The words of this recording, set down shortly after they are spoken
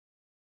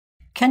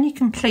Can you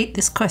complete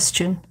this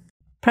question?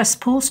 Press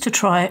pause to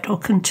try it or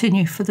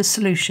continue for the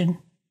solution.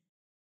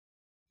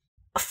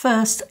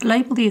 First,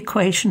 label the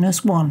equation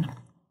as 1.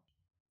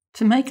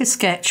 To make a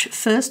sketch,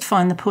 first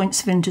find the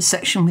points of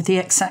intersection with the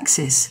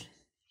x-axis.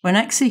 When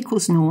x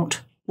equals 0,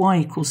 y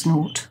equals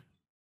 0.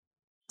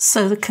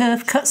 So the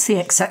curve cuts the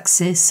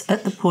x-axis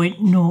at the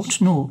point 0,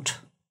 0.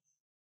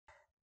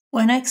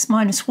 When x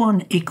minus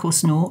 1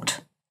 equals 0,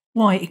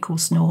 y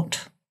equals 0.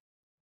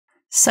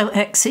 So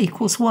x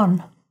equals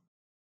 1.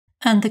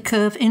 And the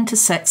curve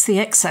intersects the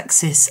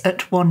x-axis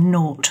at 1,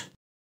 0.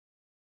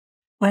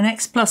 When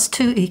x plus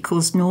 2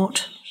 equals 0,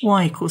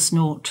 y equals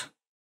 0.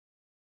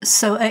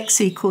 So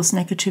x equals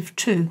negative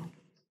 2.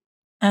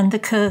 And the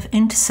curve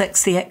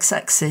intersects the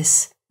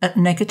x-axis at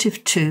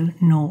negative 2,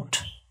 0.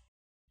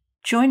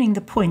 Joining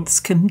the points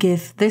can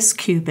give this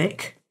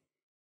cubic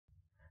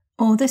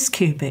or this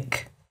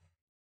cubic.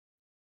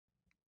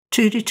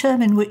 To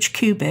determine which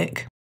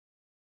cubic,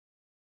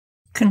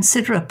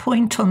 consider a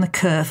point on the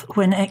curve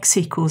when x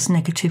equals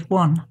negative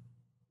 1.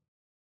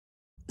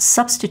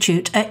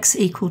 Substitute x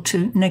equal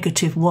to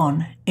negative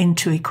 1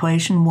 into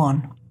equation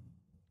 1,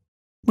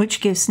 which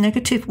gives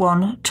negative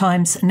 1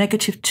 times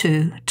negative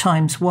 2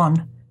 times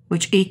 1,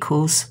 which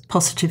equals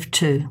positive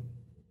 2,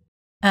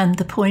 and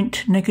the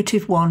point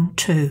negative 1,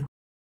 2,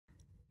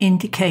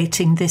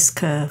 indicating this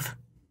curve.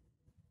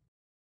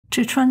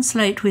 To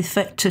translate with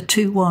vector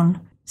 2,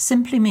 1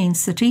 simply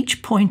means that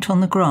each point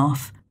on the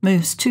graph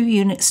moves 2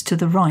 units to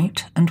the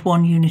right and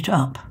 1 unit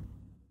up.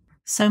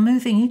 So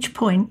moving each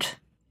point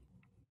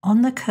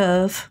on the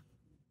curve,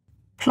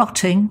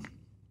 plotting,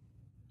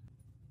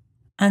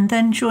 and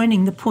then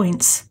joining the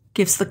points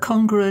gives the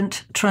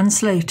congruent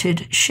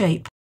translated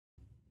shape.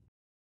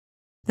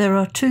 There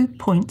are 2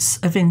 points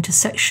of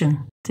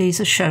intersection.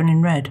 These are shown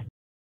in red.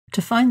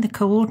 To find the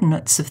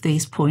coordinates of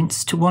these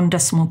points to 1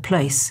 decimal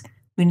place,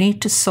 we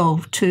need to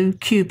solve 2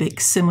 cubic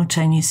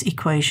simultaneous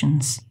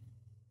equations.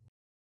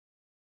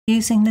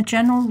 Using the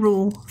general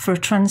rule for a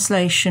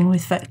translation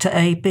with vector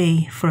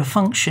AB for a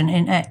function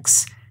in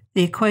x,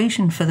 the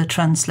equation for the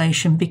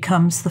translation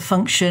becomes the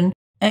function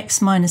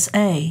x minus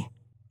a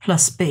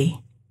plus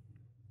b.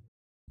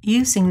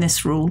 Using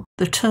this rule,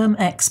 the term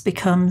x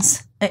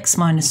becomes x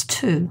minus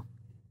 2,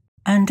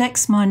 and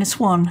x minus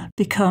 1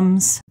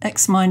 becomes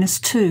x minus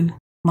 2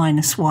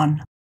 minus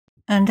 1,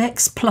 and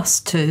x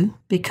plus 2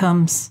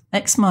 becomes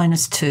x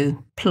minus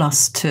 2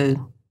 plus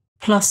 2,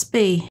 plus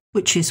b,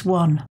 which is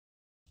 1.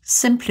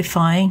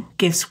 Simplifying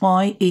gives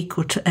y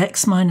equal to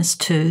x minus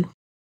 2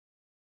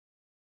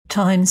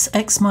 times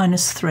x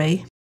minus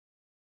 3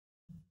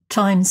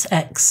 times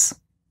x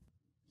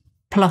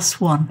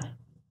plus 1.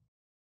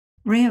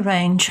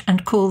 Rearrange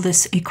and call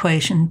this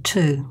equation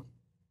 2.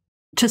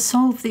 To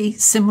solve the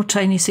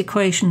simultaneous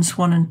equations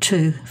 1 and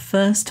 2,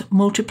 first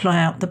multiply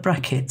out the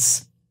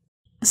brackets.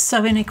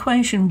 So in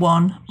equation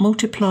 1,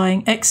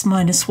 multiplying x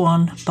minus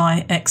 1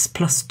 by x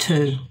plus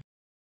 2.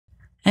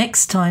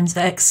 X times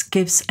x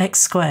gives x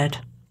squared.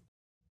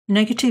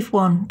 Negative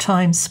 1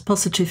 times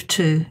positive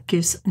 2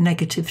 gives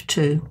negative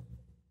 2.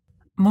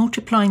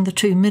 Multiplying the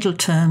 2 middle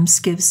terms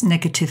gives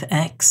negative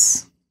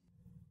x.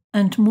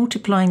 And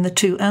multiplying the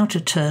 2 outer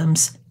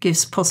terms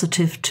gives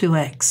positive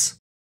 2x.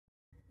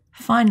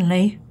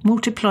 Finally,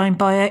 multiplying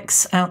by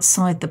x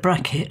outside the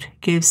bracket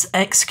gives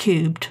x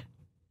cubed.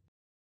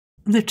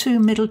 The 2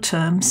 middle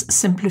terms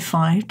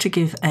simplify to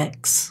give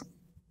x.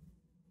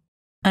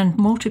 And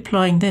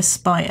multiplying this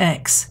by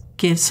x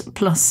gives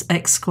plus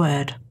x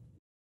squared.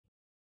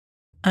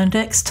 And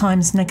x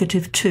times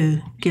negative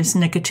 2 gives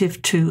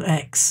negative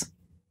 2x.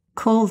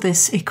 Call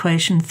this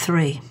equation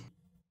 3.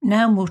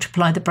 Now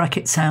multiply the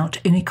brackets out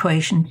in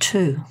equation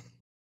 2.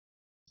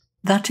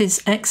 That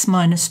is x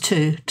minus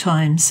 2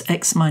 times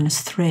x minus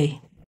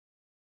 3.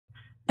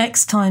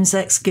 X times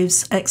x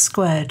gives x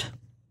squared.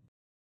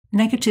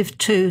 Negative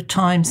 2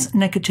 times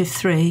negative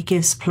 3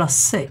 gives plus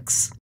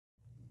 6.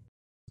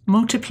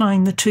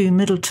 Multiplying the 2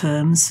 middle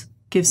terms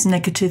gives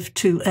negative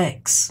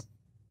 2x.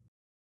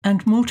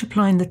 And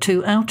multiplying the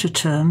 2 outer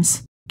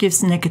terms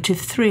gives negative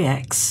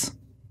 3x.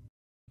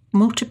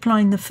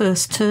 Multiplying the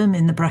first term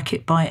in the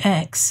bracket by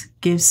x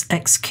gives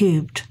x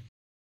cubed.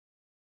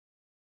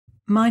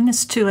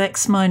 Minus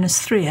 2x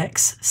minus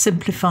 3x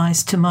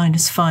simplifies to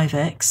minus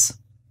 5x.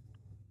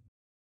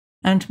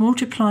 And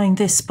multiplying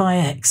this by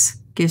x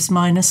gives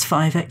minus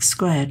 5x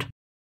squared.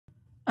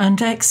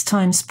 And x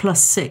times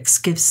plus 6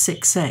 gives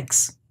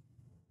 6x.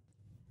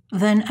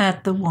 Then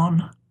add the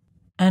 1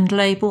 and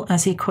label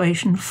as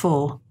equation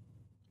 4.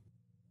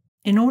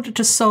 In order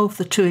to solve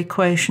the 2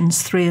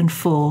 equations 3 and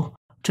 4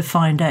 to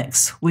find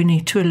x, we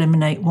need to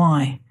eliminate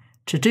y.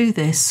 To do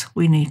this,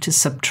 we need to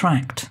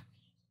subtract.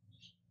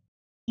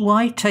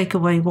 Y take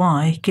away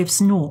y gives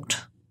 0.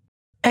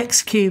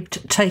 X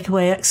cubed take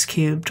away x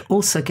cubed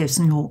also gives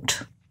 0.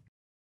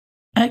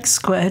 X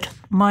squared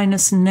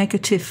minus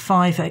negative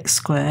 5x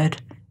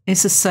squared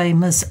is the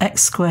same as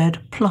x squared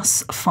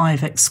plus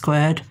 5x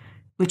squared,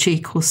 which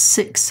equals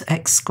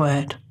 6x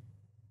squared.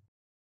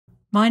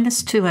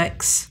 Minus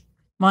 2x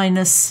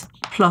minus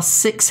plus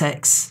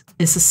 6x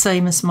is the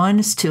same as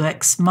minus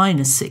 2x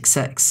minus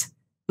 6x,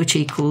 which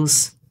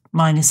equals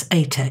minus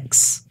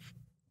 8x.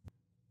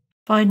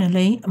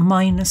 Finally,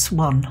 minus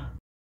 1.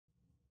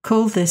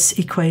 Call this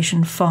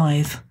equation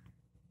 5.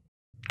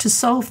 To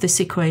solve this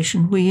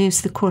equation, we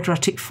use the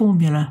quadratic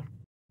formula,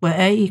 where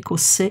a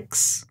equals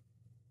 6,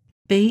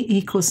 b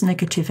equals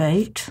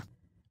 -8,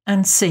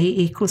 and c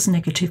equals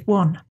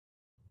 -1.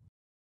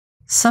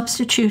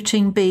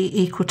 Substituting b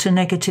equal to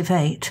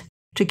 -8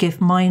 to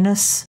give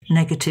minus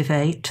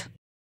 -8,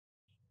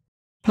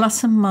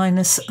 plus and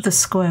minus the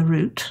square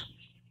root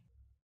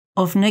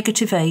of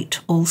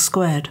 -8 all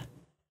squared,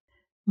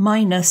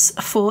 minus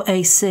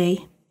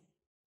 4ac,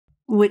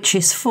 which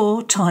is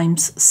 4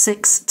 times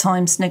 6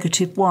 times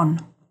 -1,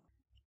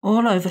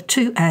 all over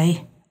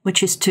 2a,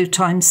 which is 2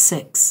 times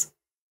 6.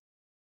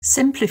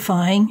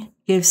 Simplifying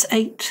gives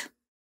 8,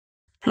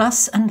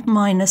 plus and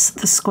minus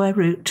the square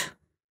root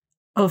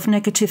of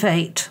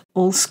 -8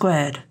 all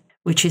squared,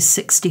 which is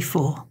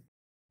 64,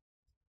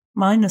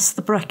 minus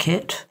the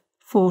bracket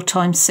 4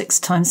 times 6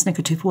 times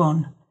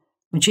 -1,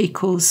 which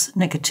equals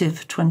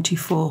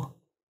 -24,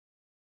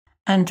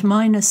 and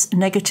minus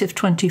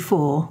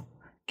 -24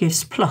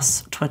 gives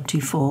plus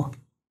 24,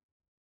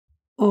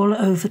 all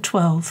over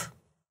 12.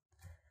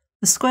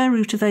 The square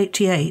root of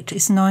 88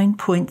 is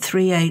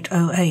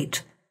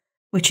 9.3808,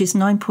 which is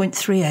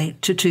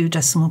 9.38 to 2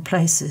 decimal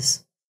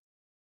places.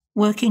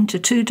 Working to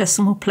 2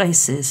 decimal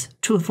places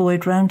to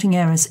avoid rounding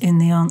errors in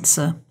the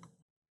answer,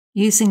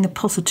 using the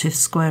positive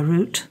square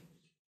root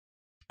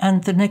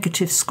and the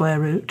negative square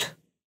root,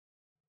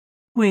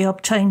 we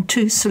obtain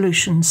 2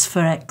 solutions for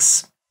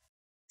x.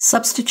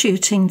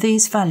 Substituting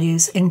these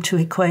values into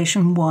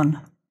equation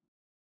 1.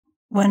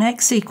 When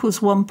x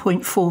equals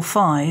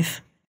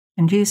 1.45,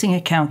 and using a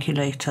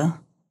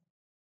calculator,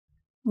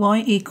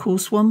 y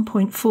equals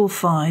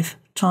 1.45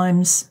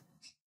 times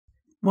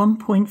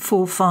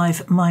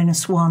 1.45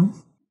 minus 1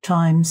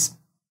 times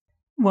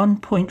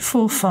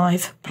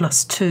 1.45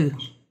 plus 2,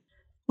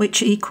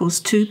 which equals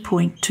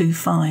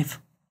 2.25.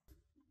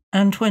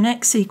 And when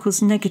x equals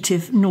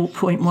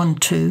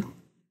 -0.12,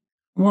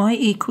 y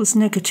equals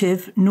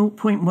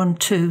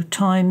 -0.12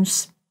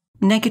 times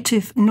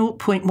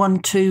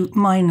 -0.12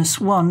 minus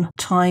 1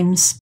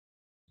 times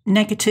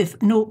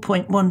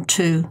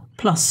 -0.12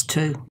 plus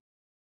 2,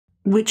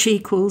 which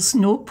equals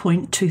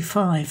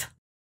 0.25.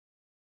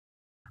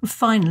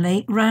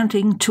 Finally,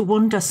 rounding to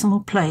 1 decimal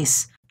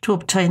place to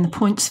obtain the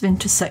points of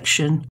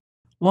intersection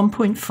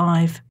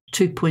 1.5,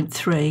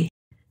 2.3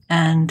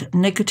 and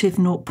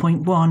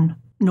 -0.1,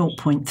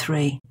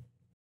 0.3.